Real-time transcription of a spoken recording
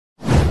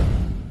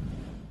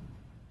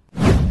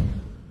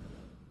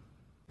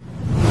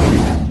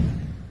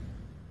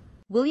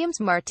Williams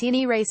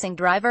Martini Racing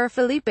driver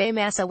Felipe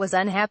Massa was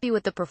unhappy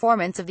with the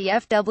performance of the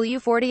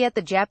FW40 at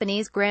the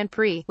Japanese Grand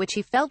Prix, which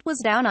he felt was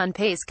down on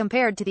pace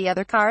compared to the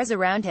other cars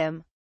around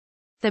him.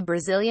 The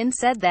Brazilian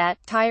said that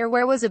tire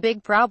wear was a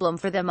big problem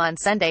for them on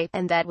Sunday,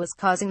 and that was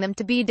causing them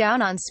to be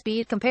down on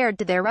speed compared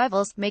to their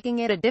rivals, making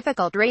it a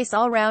difficult race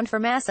all round for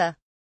Massa.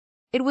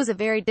 "It was a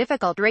very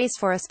difficult race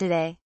for us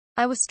today.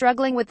 I was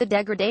struggling with the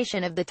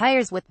degradation of the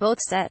tires with both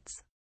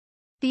sets.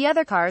 The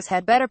other cars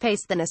had better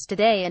pace than us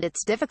today, and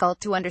it's difficult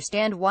to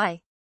understand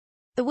why."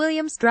 The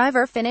Williams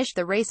driver finished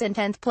the race in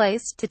 10th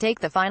place to take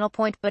the final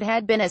point, but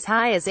had been as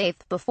high as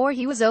 8th before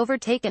he was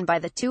overtaken by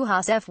the two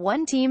Haas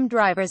F1 team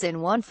drivers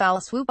in one foul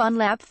swoop on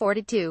lap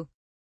 42.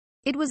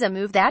 It was a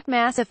move that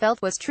Massa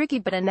felt was tricky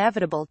but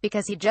inevitable,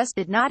 because he just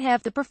did not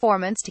have the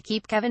performance to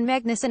keep Kevin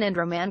Magnussen and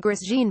Romain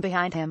Grosjean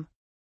behind him.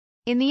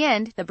 In the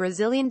end, the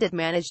Brazilian did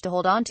manage to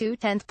hold on to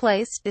 10th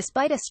place,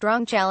 despite a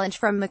strong challenge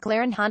from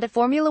McLaren Honda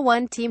Formula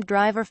One team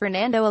driver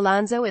Fernando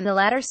Alonso in the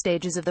latter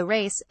stages of the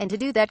race, and to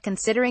do that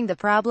considering the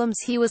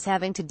problems he was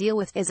having to deal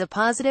with is a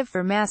positive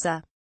for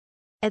Massa.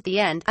 "At the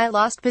end, I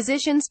lost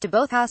positions to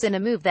both Haas in a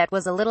move that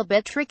was a little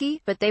bit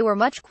tricky, but they were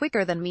much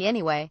quicker than me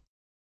anyway.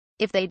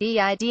 If they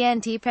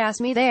didn't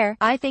pass me there,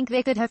 I think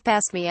they could have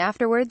passed me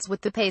afterwards with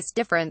the pace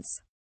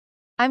difference.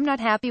 I'm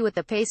not happy with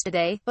the pace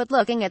today, but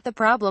looking at the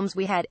problems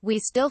we had, we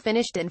still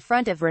finished in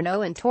front of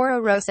Renault and Toro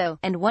Rosso,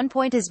 and 1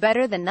 point is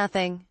better than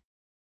nothing."